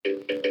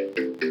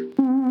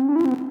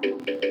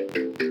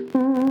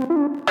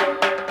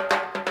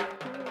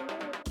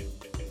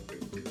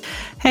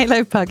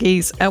Hello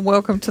Puggies and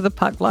welcome to the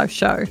Pug Life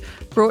Show,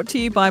 brought to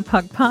you by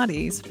Pug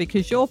Parties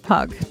because your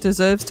pug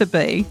deserves to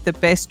be the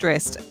best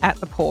dressed at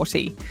the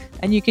party,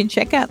 and you can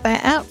check out their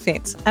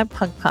outfits at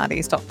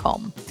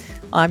pugparties.com.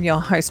 I'm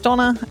your host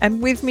Donna,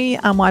 and with me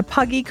are my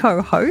puggy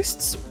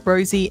co-hosts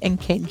Rosie and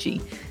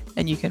Kenji,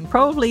 and you can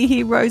probably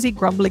hear Rosie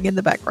grumbling in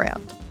the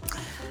background.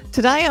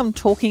 Today I'm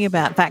talking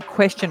about that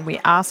question we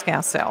ask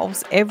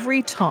ourselves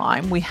every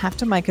time we have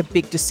to make a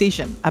big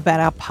decision about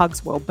our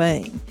pug's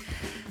well-being.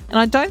 And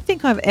I don't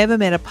think I've ever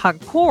met a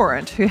pug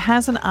parent who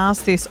hasn't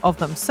asked this of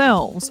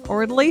themselves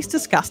or at least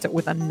discussed it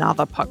with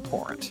another pug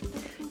parent.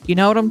 You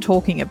know what I'm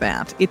talking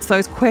about. It's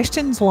those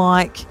questions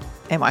like,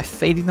 am I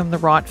feeding them the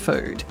right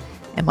food?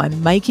 Am I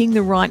making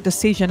the right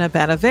decision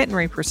about a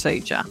veterinary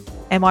procedure?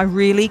 Am I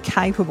really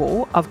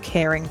capable of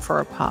caring for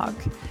a pug?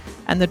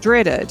 And the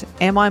dreaded,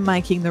 am I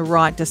making the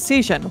right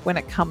decision when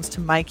it comes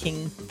to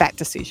making that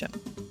decision?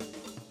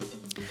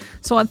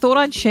 So I thought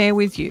I'd share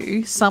with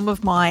you some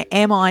of my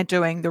am I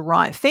doing the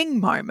right thing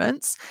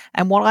moments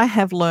and what I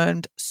have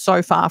learned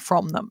so far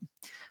from them.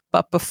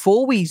 But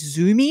before we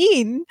zoom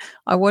in,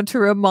 I want to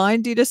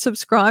remind you to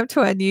subscribe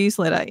to our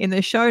newsletter in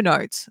the show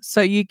notes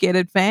so you get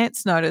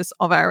advance notice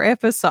of our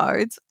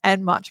episodes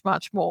and much,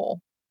 much more.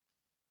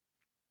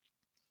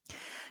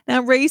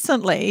 Now,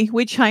 recently,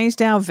 we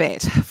changed our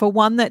vet for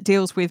one that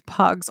deals with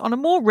pugs on a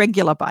more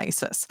regular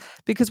basis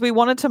because we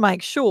wanted to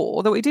make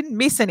sure that we didn't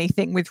miss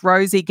anything with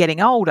Rosie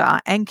getting older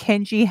and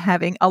Kenji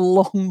having a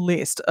long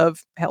list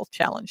of health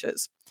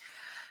challenges.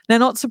 Now,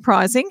 not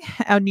surprising,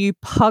 our new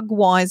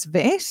pug-wise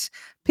vet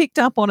picked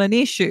up on an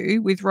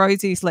issue with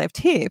Rosie's left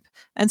hip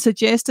and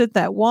suggested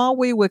that while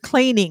we were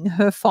cleaning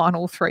her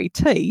final 3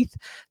 teeth,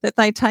 that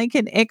they take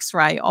an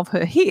x-ray of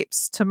her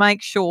hips to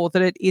make sure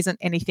that it isn't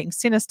anything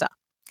sinister.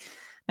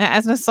 Now,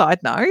 as an aside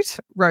note,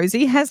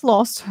 Rosie has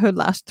lost her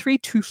last 3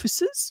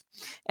 toofuses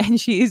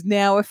and she is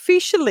now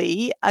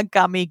officially a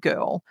gummy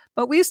girl,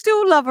 but we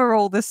still love her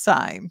all the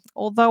same,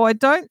 although I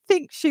don't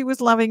think she was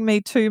loving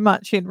me too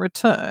much in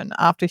return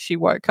after she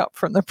woke up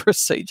from the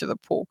procedure, the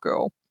poor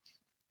girl.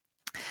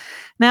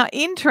 Now,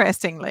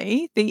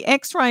 interestingly, the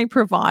x-ray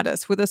provided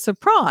us with a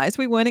surprise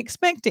we weren't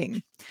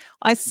expecting.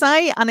 I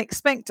say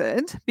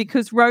unexpected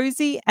because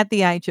Rosie, at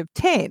the age of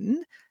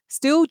 10,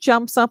 still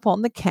jumps up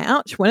on the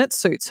couch when it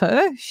suits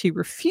her. She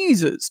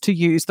refuses to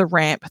use the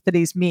ramp that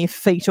is mere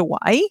feet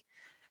away.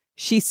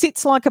 She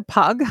sits like a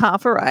pug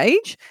half her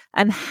age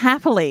and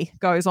happily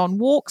goes on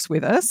walks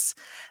with us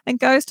and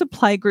goes to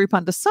playgroup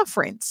under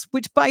sufferance,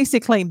 which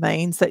basically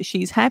means that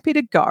she's happy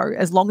to go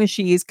as long as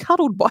she is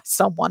cuddled by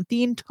someone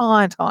the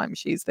entire time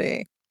she's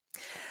there.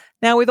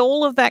 Now, with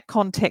all of that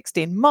context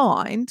in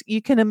mind,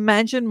 you can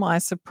imagine my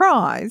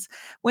surprise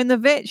when the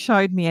vet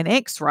showed me an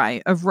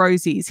x-ray of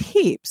Rosie's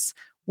hips,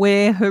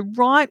 where her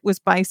right was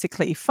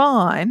basically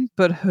fine,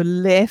 but her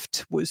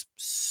left was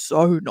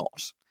so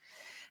not.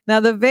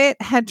 Now, the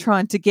vet had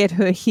tried to get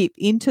her hip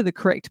into the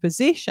correct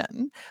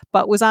position,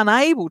 but was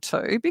unable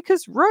to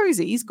because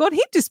Rosie's got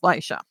hip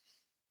dysplasia.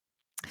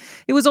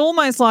 It was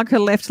almost like her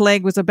left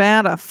leg was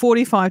about a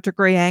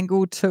 45-degree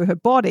angle to her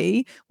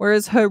body,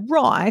 whereas her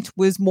right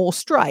was more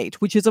straight,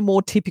 which is a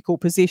more typical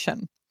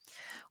position.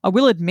 I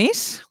will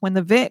admit, when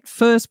the vet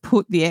first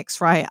put the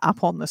x-ray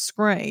up on the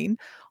screen,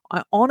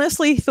 I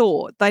honestly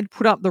thought they'd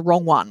put up the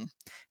wrong one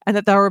and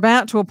that they were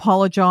about to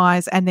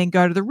apologise and then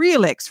go to the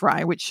real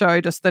x-ray, which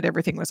showed us that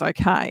everything was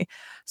okay.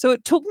 So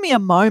it took me a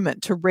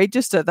moment to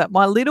register that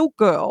my little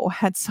girl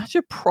had such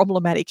a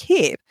problematic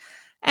hip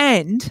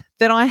and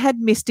that I had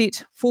missed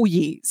it for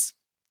years.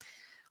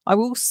 I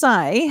will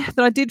say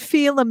that I did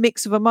feel a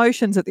mix of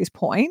emotions at this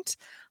point,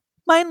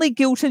 mainly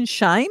guilt and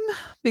shame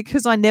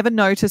because I never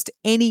noticed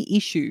any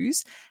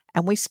issues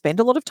and we spent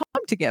a lot of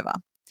time together.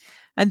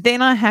 And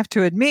then I have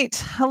to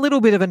admit, a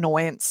little bit of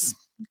annoyance,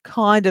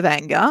 kind of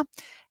anger.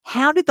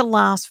 How did the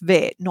last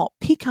vet not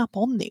pick up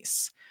on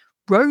this?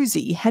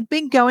 Rosie had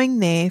been going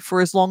there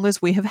for as long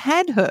as we have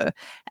had her,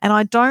 and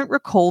I don't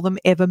recall them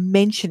ever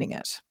mentioning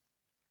it.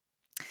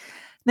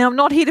 Now, I'm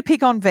not here to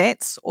pick on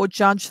vets or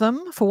judge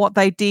them for what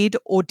they did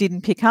or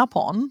didn't pick up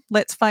on.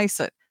 Let's face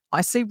it,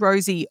 I see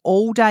Rosie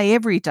all day,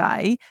 every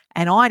day,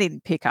 and I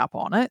didn't pick up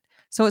on it.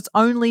 So it's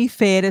only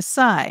fair to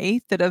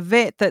say that a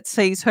vet that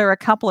sees her a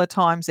couple of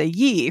times a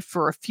year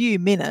for a few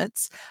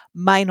minutes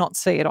may not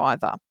see it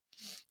either.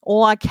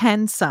 All I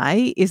can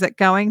say is that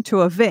going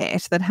to a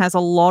vet that has a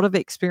lot of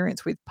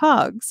experience with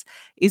pugs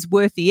is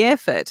worth the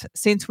effort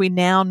since we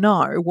now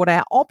know what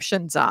our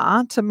options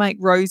are to make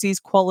Rosie's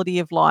quality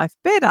of life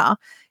better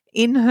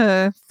in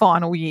her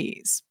final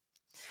years,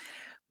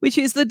 which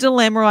is the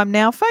dilemma I'm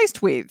now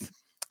faced with.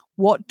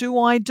 What do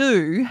I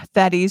do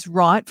that is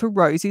right for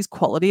Rosie's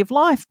quality of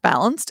life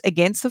balanced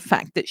against the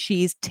fact that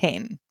she is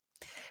 10?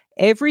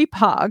 Every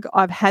pug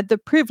I've had the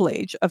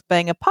privilege of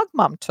being a pug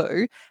mum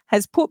to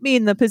has put me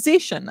in the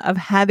position of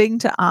having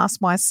to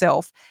ask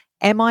myself,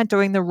 am I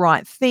doing the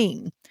right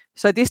thing?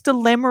 So this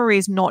dilemma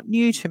is not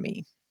new to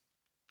me.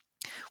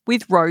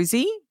 With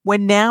Rosie, we're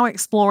now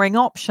exploring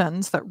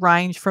options that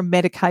range from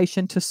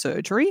medication to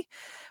surgery.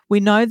 We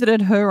know that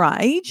at her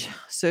age,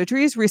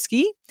 surgery is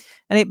risky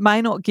and it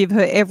may not give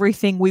her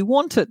everything we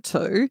want it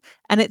to,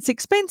 and it's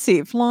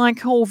expensive,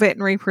 like all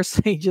veterinary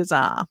procedures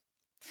are.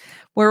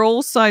 We're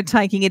also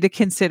taking into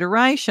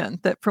consideration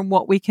that from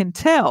what we can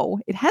tell,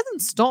 it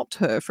hasn't stopped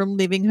her from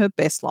living her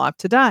best life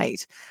to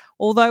date.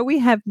 Although we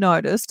have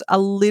noticed a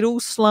little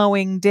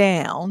slowing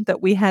down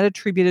that we had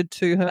attributed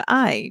to her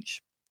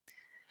age.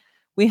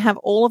 We have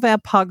all of our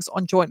pugs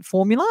on joint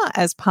formula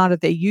as part of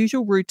their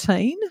usual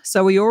routine,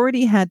 so we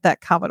already had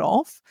that covered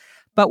off,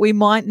 but we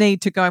might need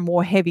to go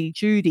more heavy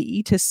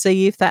duty to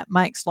see if that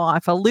makes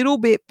life a little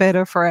bit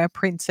better for our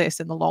princess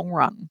in the long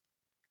run.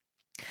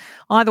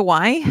 Either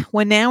way,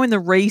 we're now in the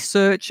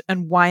research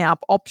and weigh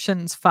up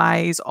options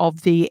phase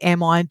of the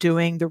am I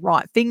doing the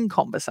right thing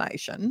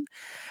conversation,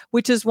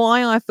 which is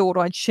why I thought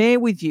I'd share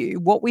with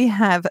you what we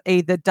have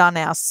either done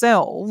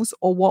ourselves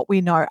or what we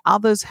know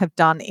others have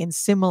done in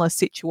similar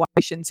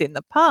situations in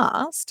the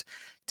past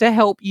to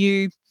help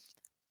you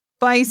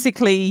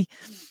basically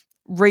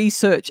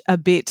research a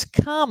bit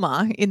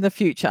calmer in the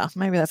future.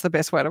 Maybe that's the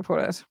best way to put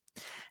it.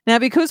 Now,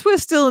 because we're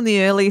still in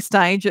the early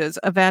stages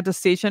of our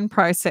decision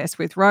process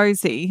with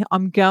Rosie,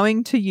 I'm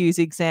going to use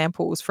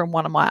examples from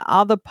one of my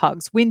other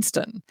pugs,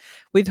 Winston,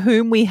 with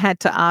whom we had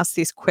to ask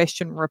this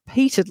question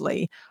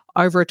repeatedly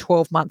over a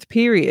 12-month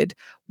period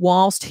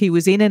whilst he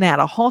was in and out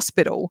of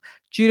hospital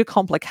due to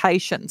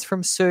complications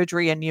from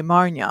surgery and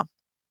pneumonia.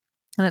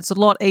 And it's a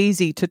lot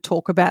easier to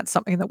talk about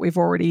something that we've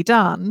already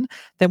done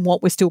than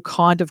what we're still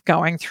kind of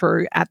going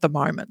through at the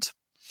moment.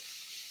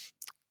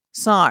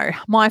 So,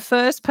 my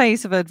first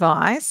piece of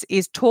advice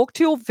is talk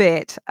to your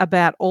vet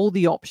about all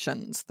the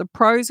options, the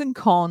pros and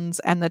cons,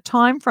 and the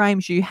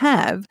timeframes you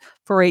have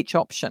for each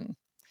option.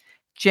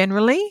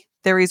 Generally,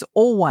 there is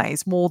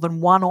always more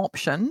than one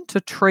option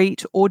to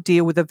treat or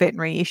deal with a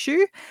veterinary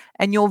issue,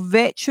 and your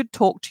vet should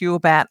talk to you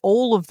about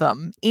all of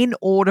them in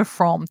order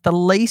from the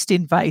least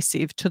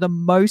invasive to the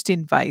most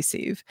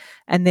invasive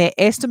and their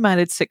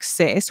estimated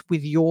success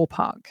with your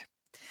pug.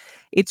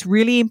 It's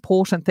really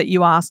important that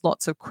you ask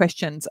lots of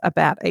questions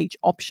about each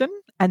option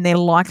and their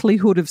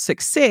likelihood of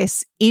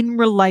success in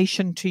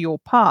relation to your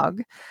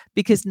pug,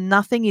 because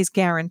nothing is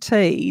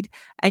guaranteed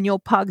and your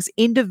pug's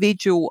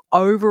individual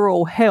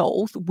overall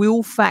health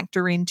will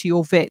factor into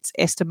your vet's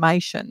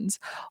estimations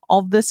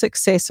of the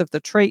success of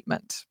the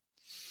treatment.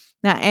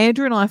 Now,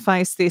 Andrew and I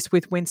faced this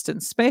with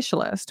Winston's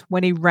specialist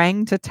when he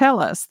rang to tell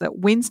us that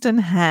Winston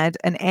had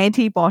an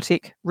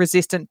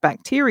antibiotic-resistant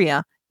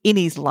bacteria in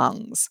his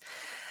lungs.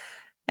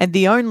 And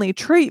the only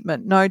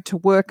treatment known to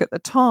work at the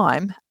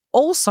time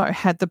also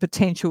had the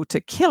potential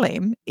to kill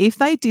him if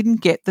they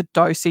didn't get the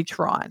dosage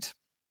right.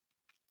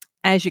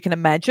 As you can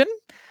imagine,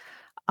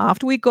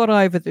 after we got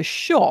over the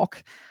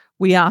shock,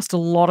 we asked a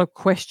lot of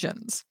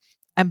questions.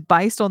 And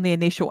based on the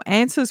initial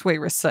answers we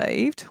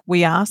received,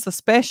 we asked the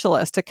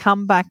specialist to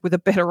come back with a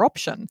better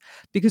option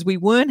because we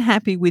weren't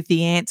happy with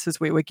the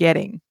answers we were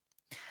getting.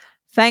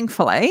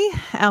 Thankfully,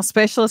 our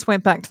specialist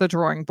went back to the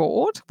drawing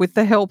board with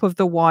the help of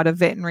the wider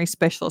veterinary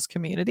specialist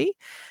community,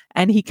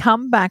 and he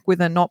came back with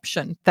an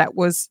option that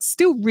was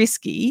still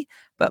risky,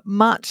 but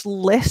much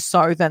less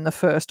so than the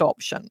first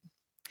option.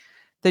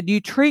 The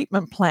new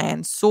treatment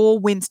plan saw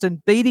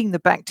Winston beating the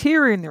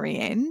bacteria in the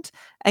end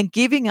and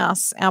giving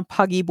us our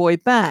puggy boy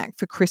back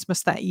for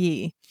Christmas that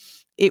year.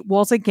 It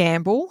was a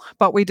gamble,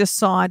 but we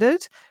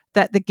decided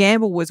that the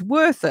gamble was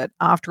worth it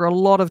after a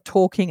lot of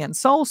talking and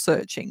soul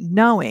searching,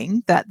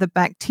 knowing that the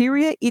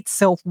bacteria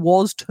itself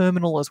was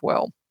terminal as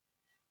well.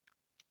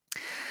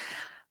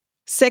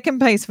 Second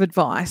piece of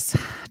advice,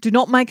 do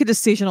not make a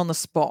decision on the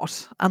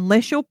spot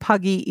unless your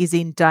puggy is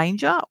in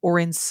danger or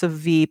in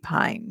severe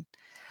pain.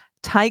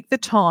 Take the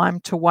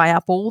time to weigh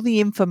up all the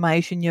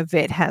information your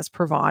vet has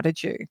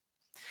provided you.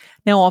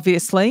 Now,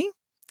 obviously,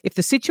 if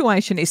the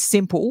situation is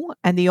simple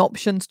and the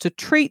options to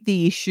treat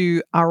the issue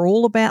are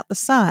all about the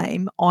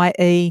same,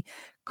 i.e.,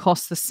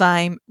 cost the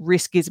same,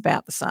 risk is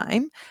about the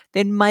same,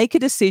 then make a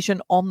decision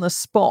on the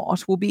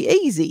spot will be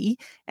easy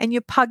and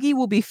your puggy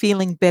will be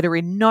feeling better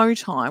in no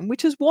time,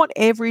 which is what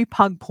every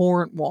pug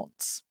parent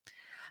wants.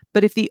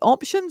 But if the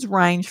options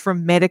range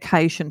from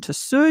medication to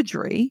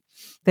surgery,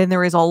 then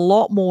there is a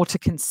lot more to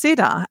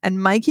consider,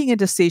 and making a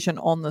decision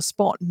on the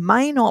spot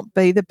may not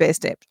be the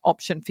best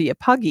option for your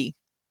puggy.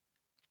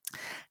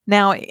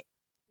 Now,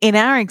 in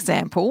our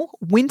example,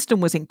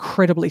 Winston was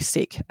incredibly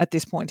sick at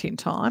this point in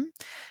time,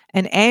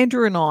 and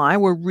Andrew and I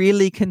were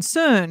really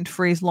concerned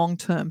for his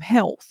long-term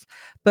health.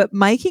 But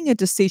making a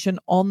decision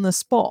on the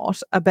spot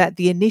about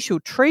the initial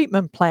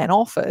treatment plan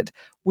offered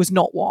was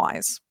not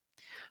wise.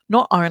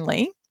 Not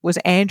only was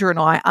Andrew and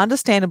I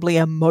understandably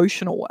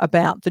emotional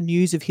about the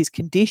news of his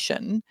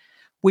condition,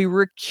 we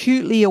were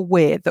acutely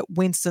aware that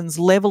Winston's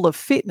level of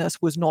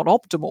fitness was not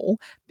optimal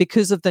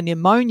because of the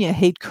pneumonia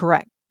he'd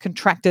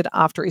contracted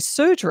after his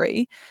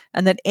surgery,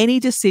 and that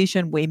any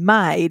decision we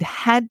made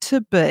had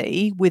to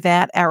be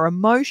without our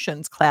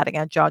emotions clouding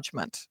our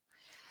judgment.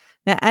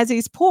 Now, as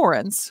his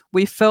parents,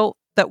 we felt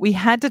that we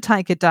had to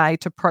take a day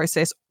to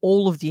process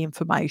all of the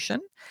information,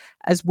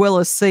 as well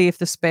as see if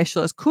the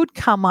specialist could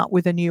come up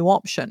with a new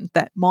option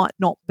that might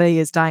not be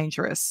as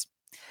dangerous.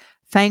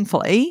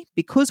 Thankfully,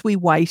 because we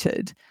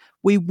waited,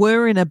 we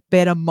were in a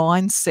better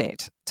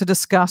mindset to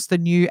discuss the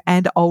new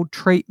and old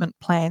treatment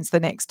plans the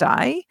next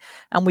day,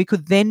 and we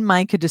could then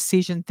make a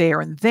decision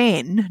there and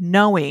then,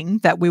 knowing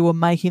that we were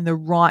making the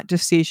right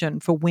decision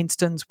for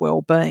Winston's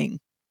well-being.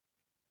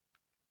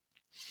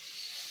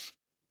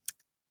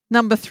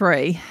 Number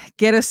 3,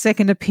 get a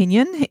second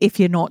opinion if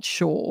you're not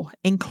sure,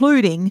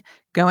 including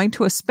going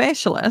to a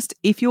specialist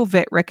if your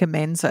vet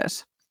recommends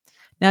it.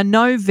 Now,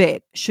 no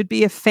vet should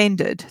be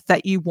offended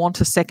that you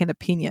want a second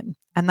opinion,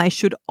 and they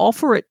should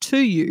offer it to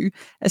you,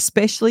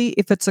 especially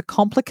if it's a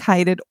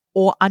complicated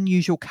or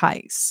unusual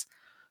case.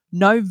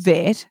 No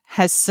vet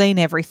has seen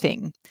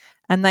everything,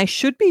 and they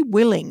should be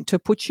willing to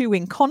put you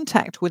in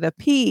contact with a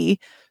peer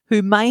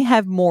who may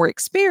have more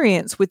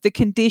experience with the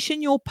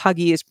condition your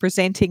puggy is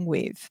presenting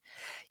with.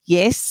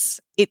 Yes,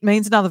 it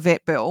means another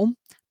vet bill,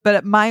 but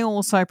it may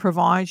also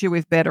provide you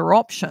with better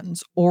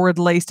options or at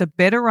least a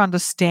better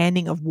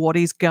understanding of what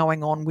is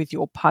going on with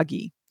your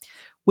puggy.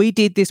 We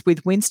did this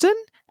with Winston,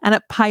 and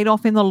it paid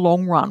off in the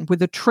long run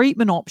with a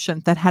treatment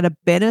option that had a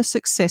better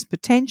success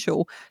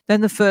potential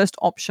than the first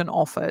option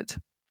offered.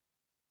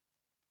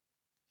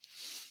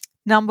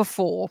 Number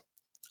 4,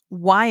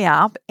 weigh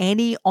up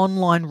any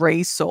online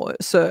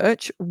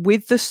research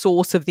with the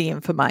source of the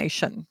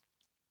information.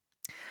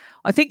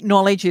 I think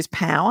knowledge is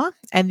power,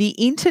 and the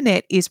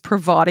internet is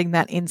providing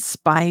that in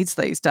spades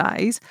these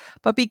days,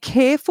 but be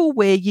careful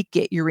where you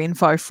get your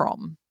info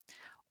from.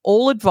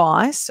 All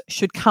advice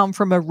should come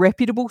from a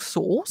reputable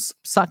source,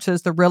 such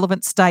as the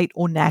relevant state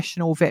or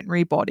national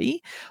veterinary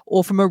body,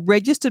 or from a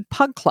registered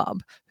pug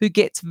club who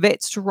gets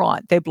vets to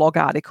write their blog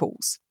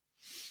articles.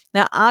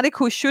 Now,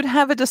 articles should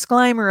have a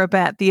disclaimer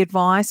about the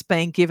advice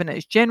being given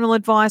as general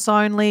advice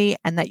only,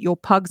 and that your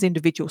pug's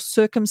individual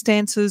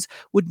circumstances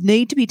would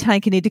need to be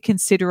taken into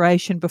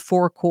consideration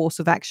before a course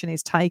of action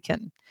is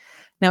taken.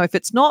 Now, if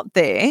it's not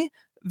there,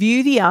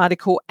 view the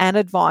article and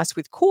advice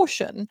with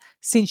caution,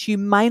 since you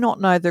may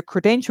not know the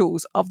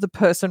credentials of the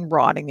person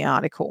writing the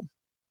article.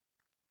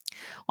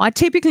 I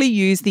typically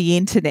use the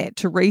internet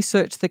to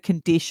research the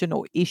condition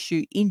or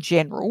issue in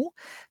general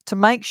to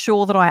make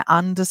sure that I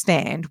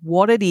understand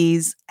what it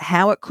is,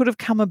 how it could have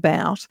come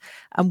about,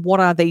 and what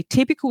are the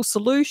typical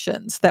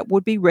solutions that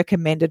would be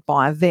recommended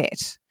by a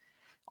vet.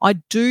 I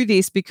do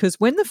this because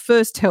when the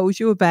first tells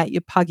you about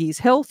your puggy's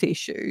health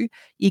issue,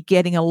 you're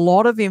getting a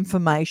lot of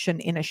information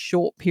in a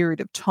short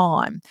period of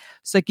time.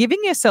 So giving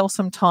yourself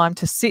some time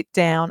to sit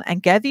down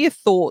and gather your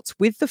thoughts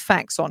with the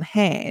facts on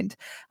hand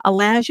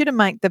allows you to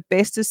make the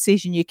best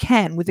decision you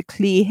can with a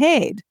clear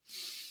head.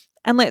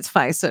 And let's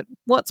face it,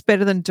 what's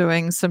better than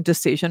doing some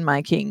decision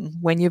making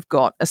when you've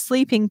got a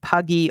sleeping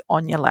puggy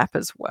on your lap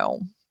as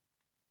well?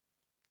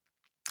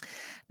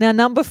 Now,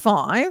 number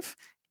 5,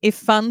 if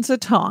funds are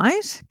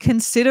tight,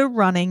 consider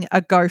running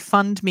a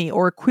GoFundMe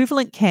or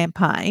equivalent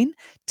campaign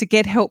to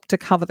get help to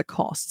cover the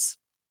costs.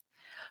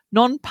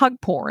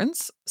 Non-pug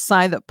parents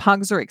say that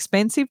pugs are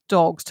expensive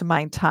dogs to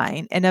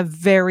maintain in a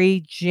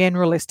very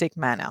generalistic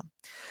manner,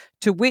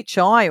 to which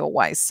I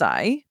always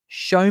say,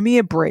 show me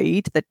a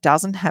breed that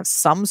doesn't have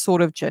some sort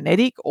of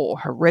genetic or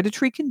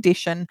hereditary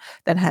condition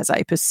that has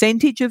a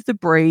percentage of the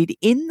breed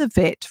in the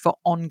vet for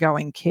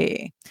ongoing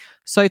care.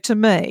 So to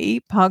me,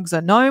 pugs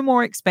are no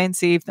more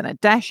expensive than a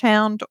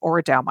dachshund or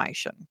a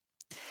Dalmatian.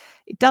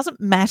 It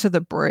doesn't matter the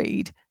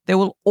breed. There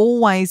will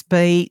always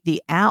be the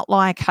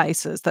outlier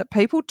cases that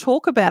people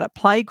talk about at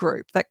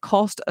playgroup that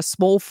cost a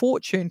small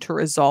fortune to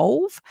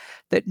resolve,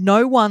 that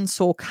no one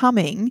saw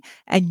coming,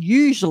 and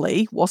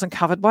usually wasn't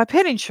covered by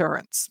pet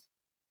insurance.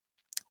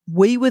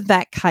 We were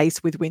that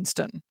case with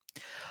Winston.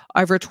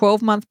 Over a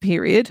 12-month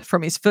period,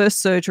 from his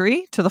first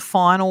surgery to the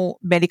final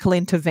medical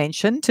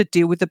intervention to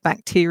deal with the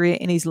bacteria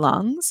in his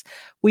lungs,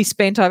 we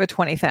spent over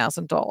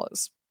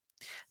 $20,000.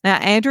 Now,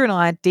 Andrew and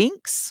I are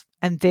dinks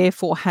and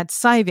therefore had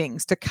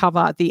savings to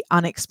cover the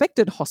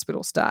unexpected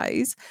hospital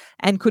stays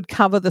and could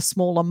cover the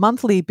smaller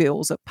monthly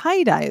bills at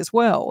payday as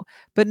well.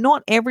 But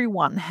not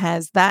everyone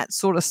has that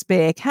sort of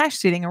spare cash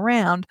sitting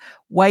around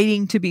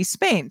waiting to be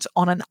spent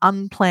on an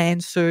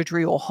unplanned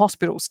surgery or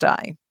hospital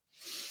stay.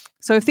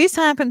 So if this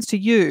happens to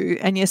you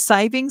and your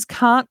savings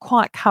can't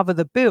quite cover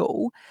the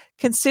bill,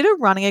 consider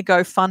running a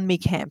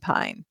GoFundMe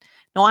campaign.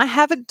 Now, I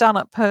haven't done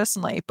it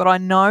personally, but I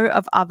know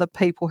of other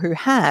people who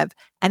have,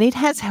 and it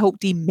has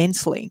helped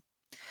immensely.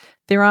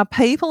 There are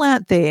people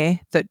out there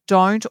that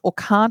don't or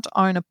can't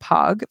own a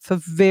pug for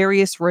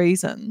various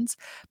reasons,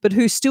 but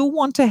who still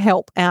want to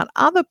help out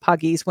other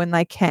puggies when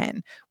they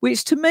can,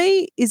 which to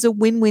me is a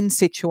win-win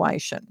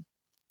situation.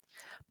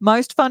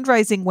 Most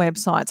fundraising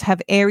websites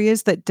have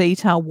areas that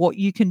detail what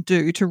you can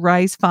do to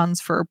raise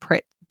funds for a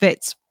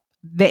pet's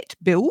vet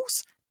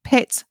bills.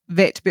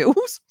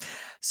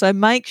 So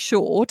make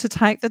sure to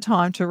take the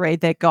time to read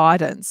their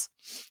guidance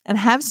and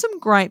have some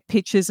great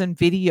pictures and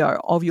video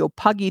of your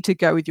puggy to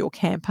go with your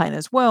campaign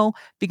as well,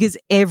 because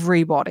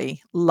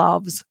everybody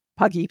loves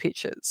puggy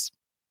pictures.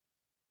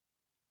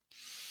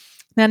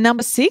 Now,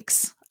 number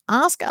 6,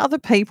 ask other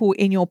people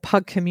in your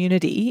pug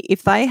community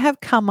if they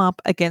have come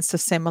up against a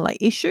similar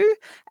issue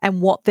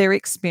and what their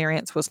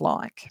experience was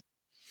like.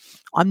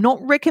 I'm not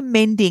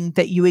recommending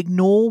that you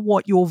ignore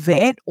what your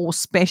vet or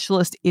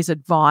specialist is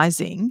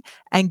advising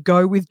and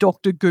go with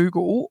Dr.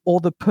 Google or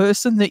the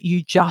person that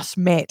you just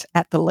met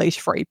at the leash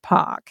free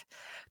park.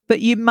 But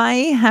you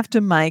may have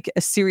to make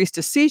a serious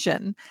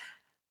decision,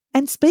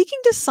 and speaking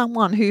to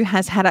someone who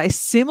has had a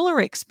similar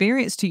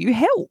experience to you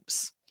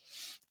helps.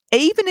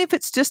 Even if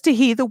it's just to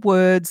hear the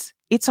words,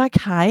 "It's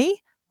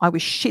okay, I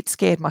was shit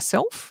scared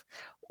myself,"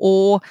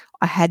 or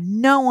 "I had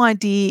no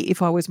idea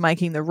if I was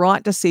making the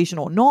right decision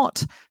or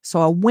not,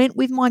 so I went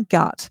with my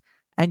gut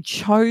and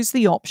chose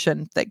the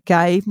option that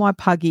gave my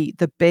puggy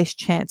the best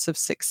chance of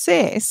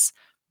success,"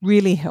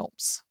 really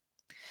helps.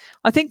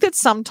 I think that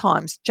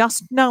sometimes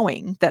just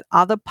knowing that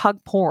other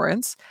pug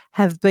parents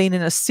have been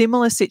in a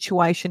similar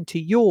situation to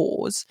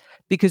yours,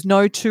 because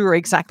no two are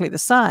exactly the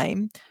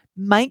same,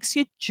 makes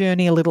your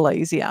journey a little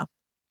easier.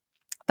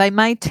 They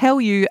may tell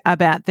you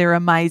about their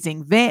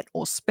amazing vet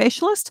or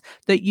specialist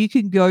that you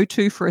can go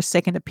to for a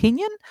second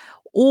opinion,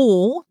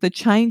 or the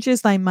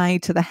changes they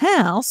made to the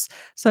house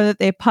so that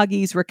their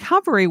puggy's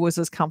recovery was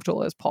as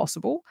comfortable as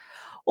possible.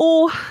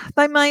 Or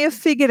they may have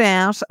figured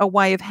out a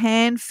way of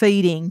hand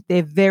feeding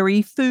their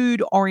very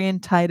food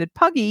orientated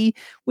puggy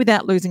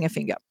without losing a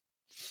finger.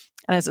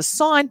 And as a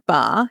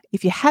sidebar,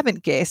 if you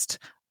haven't guessed,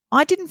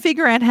 I didn't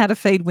figure out how to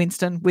feed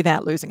Winston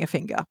without losing a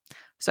finger.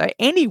 So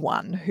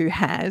anyone who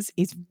has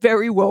is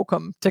very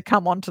welcome to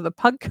come onto the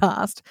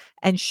podcast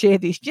and share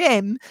this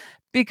gem,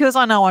 because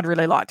I know I'd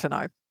really like to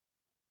know.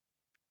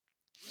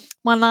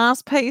 My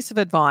last piece of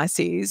advice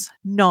is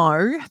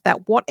know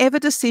that whatever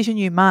decision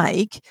you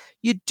make,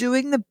 you're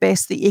doing the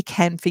best that you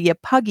can for your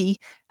puggy,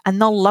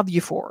 and they'll love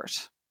you for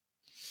it.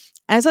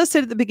 As I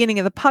said at the beginning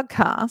of the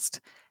podcast,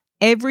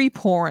 every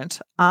parent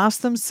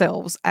asks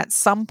themselves at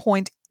some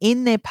point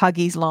in their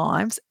puggy's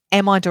lives,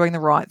 am I doing the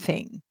right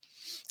thing?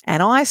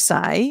 And I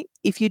say,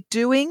 if you're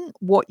doing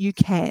what you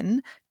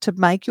can to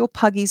make your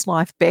puggy's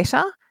life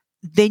better,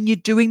 then you're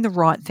doing the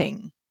right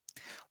thing.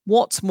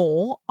 What's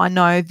more, I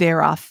know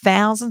there are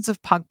thousands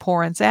of pug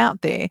parents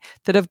out there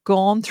that have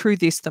gone through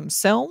this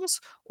themselves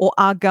or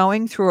are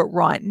going through it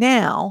right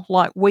now,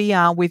 like we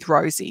are with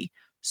Rosie.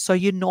 So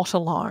you're not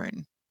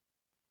alone.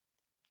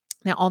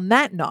 Now, on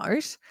that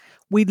note,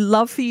 we'd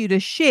love for you to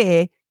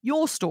share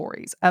your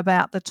stories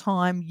about the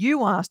time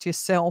you asked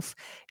yourself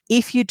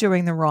if you're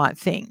doing the right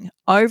thing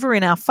over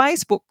in our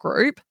Facebook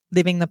group,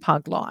 Living the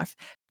Pug Life,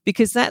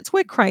 because that's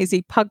where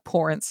crazy pug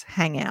parents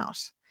hang out.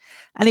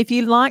 And if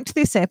you liked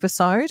this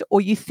episode or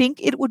you think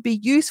it would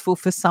be useful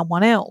for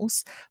someone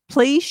else,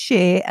 please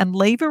share and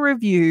leave a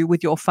review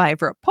with your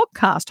favourite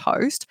podcast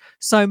host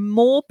so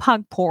more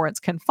pug parents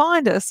can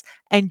find us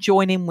and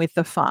join in with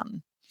the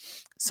fun.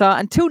 So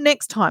until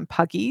next time,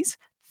 puggies,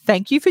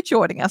 thank you for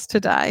joining us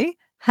today.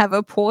 Have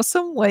a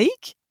pawsome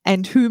week,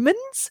 and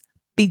humans,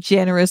 be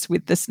generous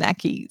with the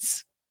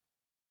snackies.